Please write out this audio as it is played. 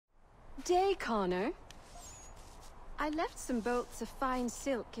Day, Connor. I left some bolts of fine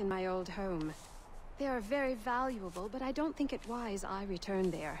silk in my old home. They are very valuable, but I don't think it wise I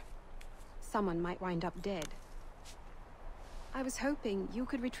return there. Someone might wind up dead. I was hoping you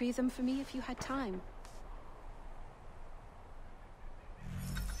could retrieve them for me if you had time.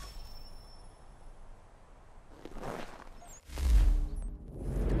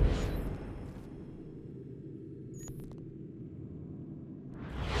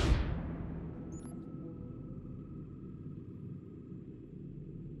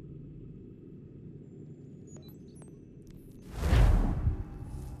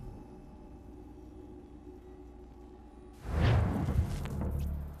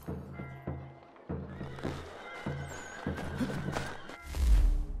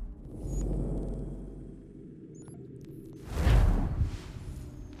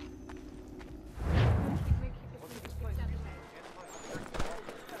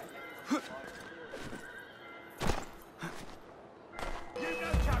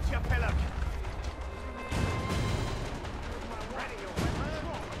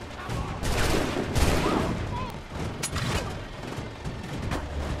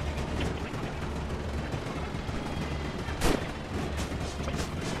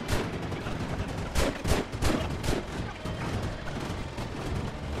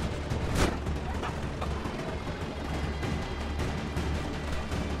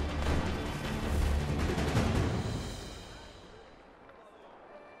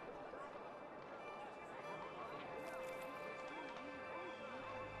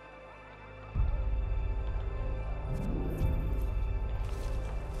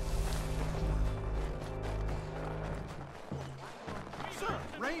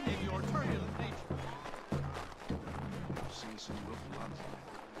 Rein in your turbulent nature. See some good ones.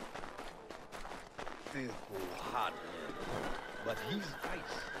 Fearful hard, but he's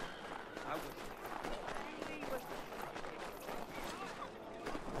ice. I was.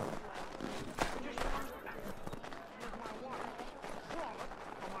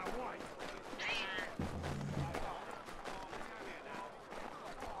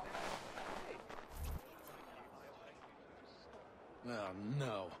 Oh,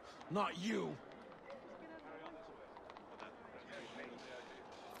 no. Not you!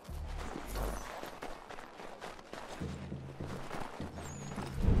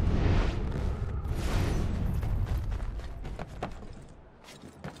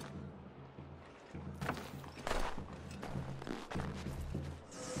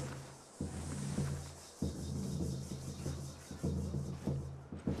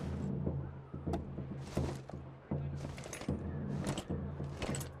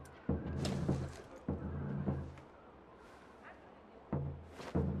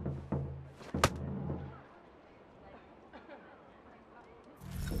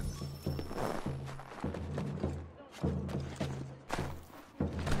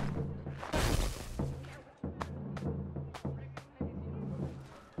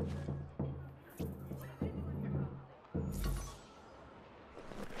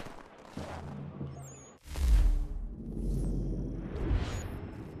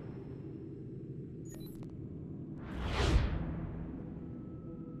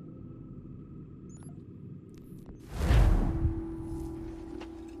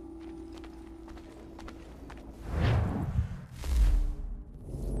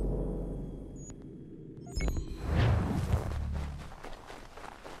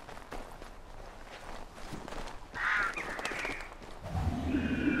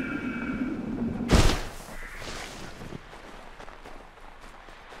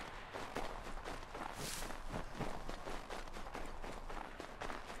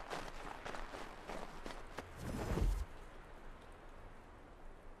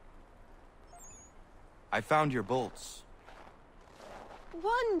 I found your bolts.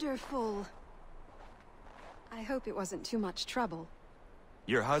 Wonderful! I hope it wasn't too much trouble.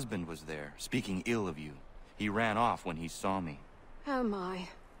 Your husband was there, speaking ill of you. He ran off when he saw me. Oh my.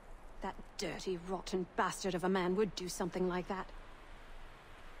 That dirty, rotten bastard of a man would do something like that.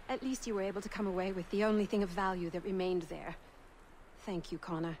 At least you were able to come away with the only thing of value that remained there. Thank you,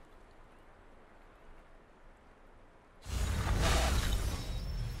 Connor.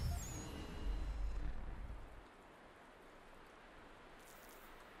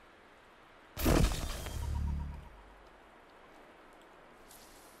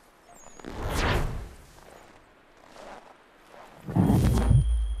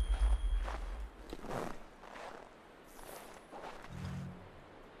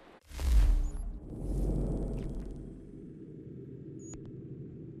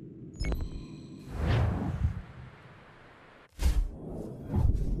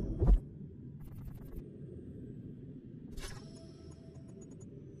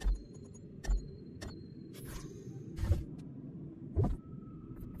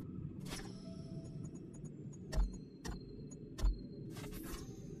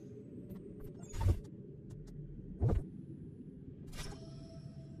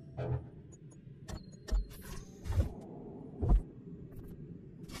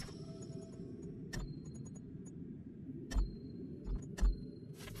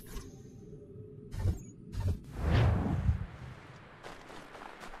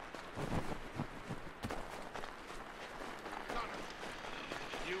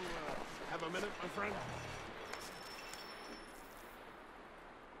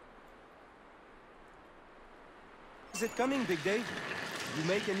 How's it coming, Big Dave? You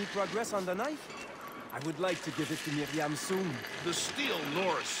make any progress on the knife? I would like to give it to Miriam soon. The steel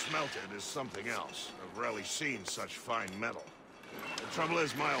Norris smelted is something else. I've rarely seen such fine metal. The trouble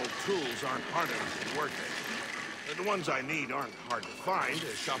is, my old tools aren't hard enough to work at. The ones I need aren't hard to find.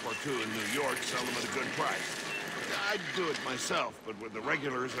 A shop or two in New York sell them at a good price. I'd do it myself, but with the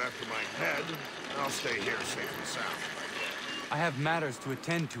regulars after my head, I'll stay here safe and sound. I have matters to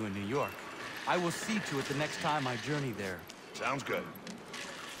attend to in New York. I will see to it the next time I journey there. Sounds good.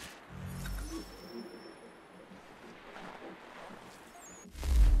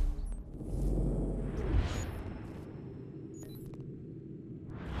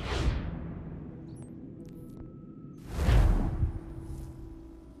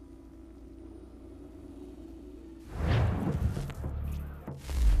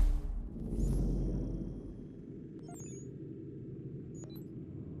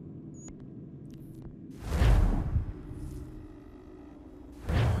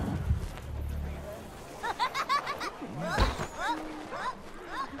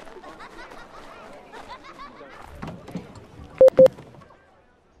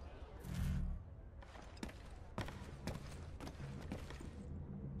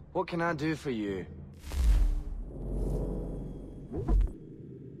 What can I do for you?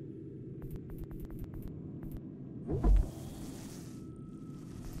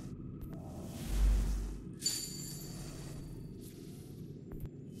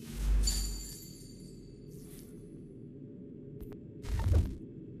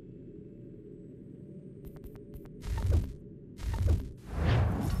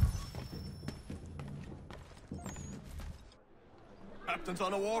 Captain's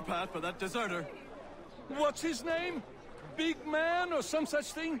on a warpath for that deserter. What's his name? Big Man or some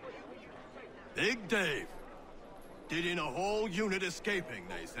such thing? Big Dave. Did in a whole unit escaping,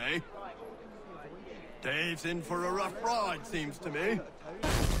 they say. Dave's in for a rough ride, seems to me.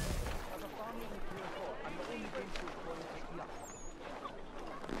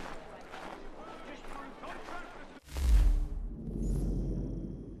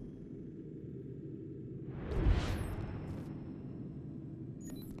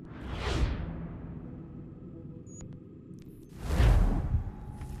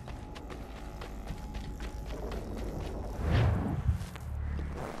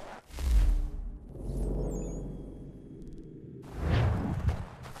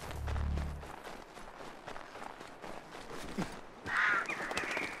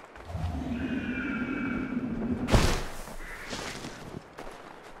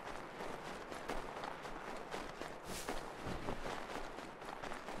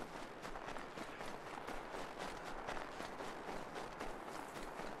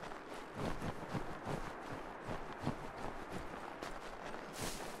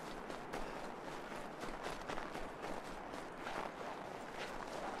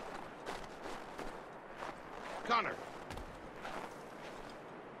 Connor.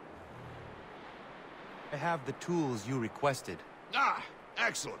 I have the tools you requested. Ah,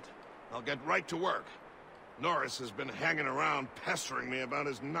 excellent. I'll get right to work. Norris has been hanging around pestering me about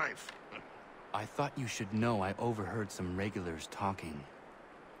his knife. I thought you should know I overheard some regulars talking.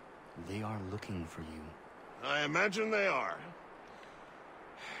 They are looking for you. I imagine they are.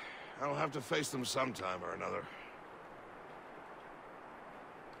 I'll have to face them sometime or another.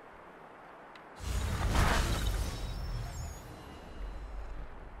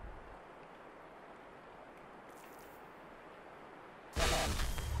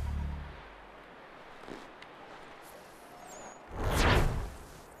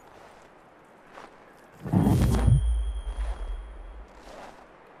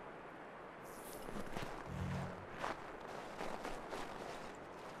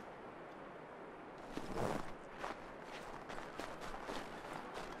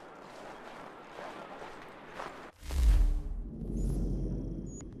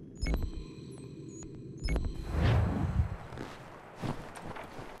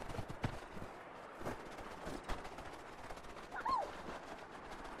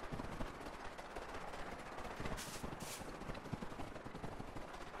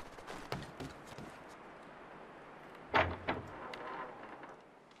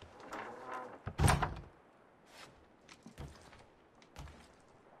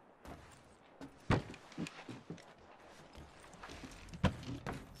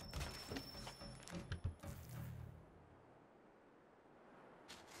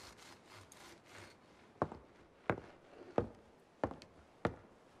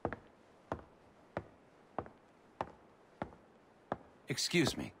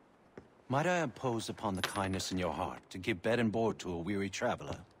 Excuse me. Might I impose upon the kindness in your heart to give bed and board to a weary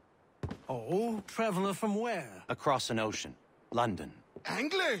traveler? Oh, traveler from where? Across an ocean. London.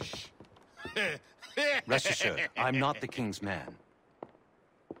 English! Rest assured, I'm not the king's man.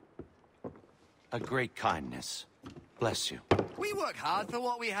 A great kindness. Bless you. We work hard for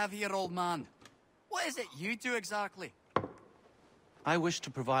what we have here, old man. What is it you do exactly? I wish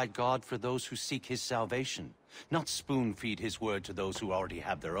to provide God for those who seek his salvation, not spoon-feed his word to those who already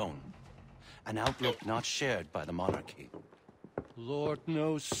have their own. An outlook not shared by the monarchy. Lord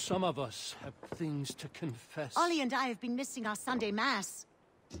knows some of us have things to confess. Ollie and I have been missing our Sunday Mass.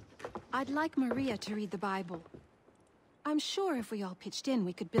 I'd like Maria to read the Bible. I'm sure if we all pitched in,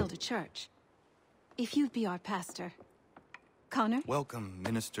 we could build a church. If you'd be our pastor. Connor? Welcome,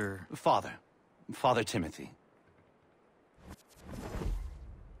 Minister... Father Timothy.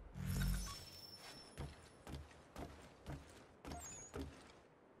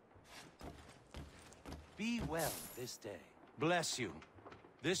 Be well this day. Bless you.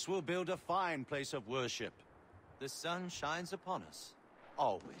 This will build a fine place of worship. The sun shines upon us,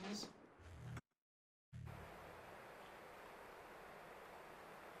 always.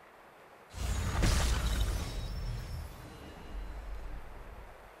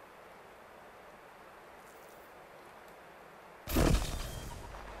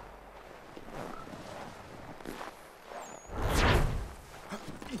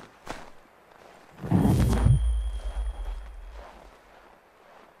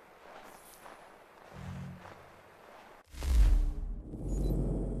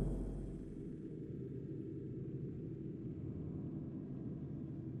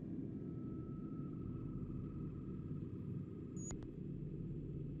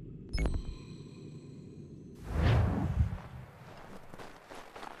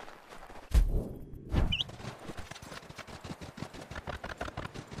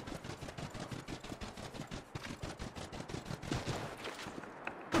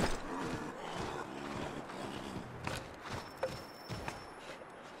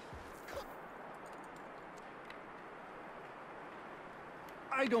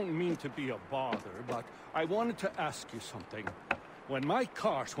 I don't mean to be a bother, but I wanted to ask you something. When my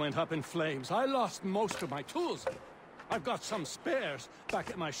cart went up in flames, I lost most of my tools. I've got some spares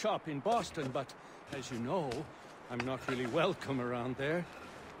back at my shop in Boston, but as you know, I'm not really welcome around there.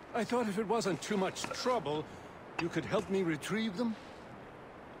 I thought if it wasn't too much trouble, you could help me retrieve them?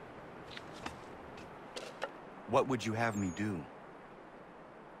 What would you have me do?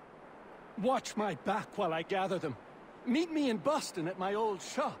 Watch my back while I gather them. Meet me in Boston at my old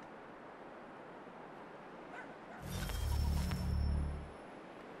shop.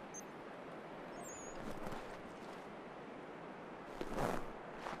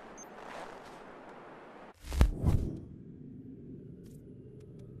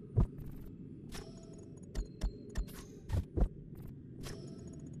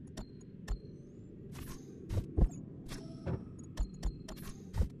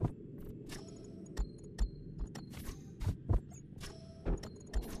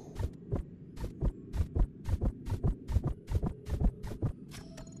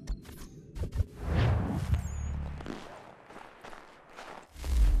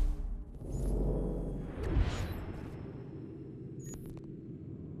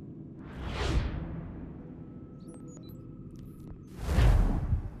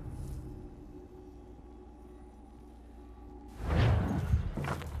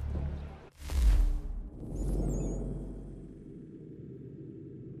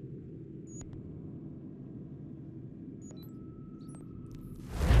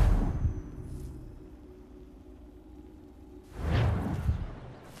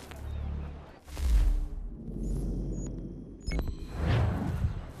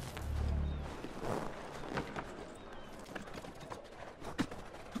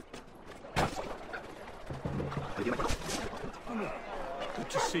 Good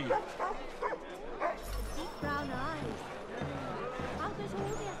to see you. Deep brown eyes. How does all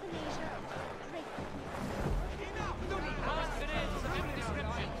the echinacea drink? Confidence of every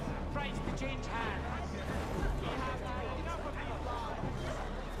description tries to change hands.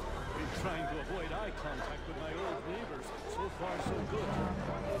 Been trying to avoid eye contact with my old neighbors. So far, so good.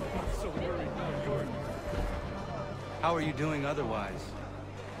 Not so worried about your... How are you doing otherwise?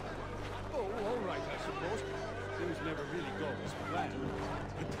 Oh, all right, I suppose. Things never really go as planned.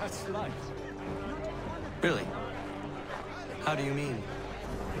 But that's life. Really? How do you mean?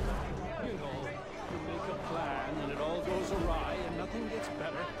 You know, you make a plan and it all goes awry and nothing gets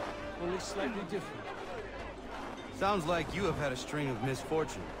better, only slightly different. Sounds like you have had a string of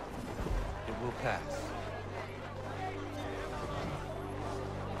misfortune. It will pass.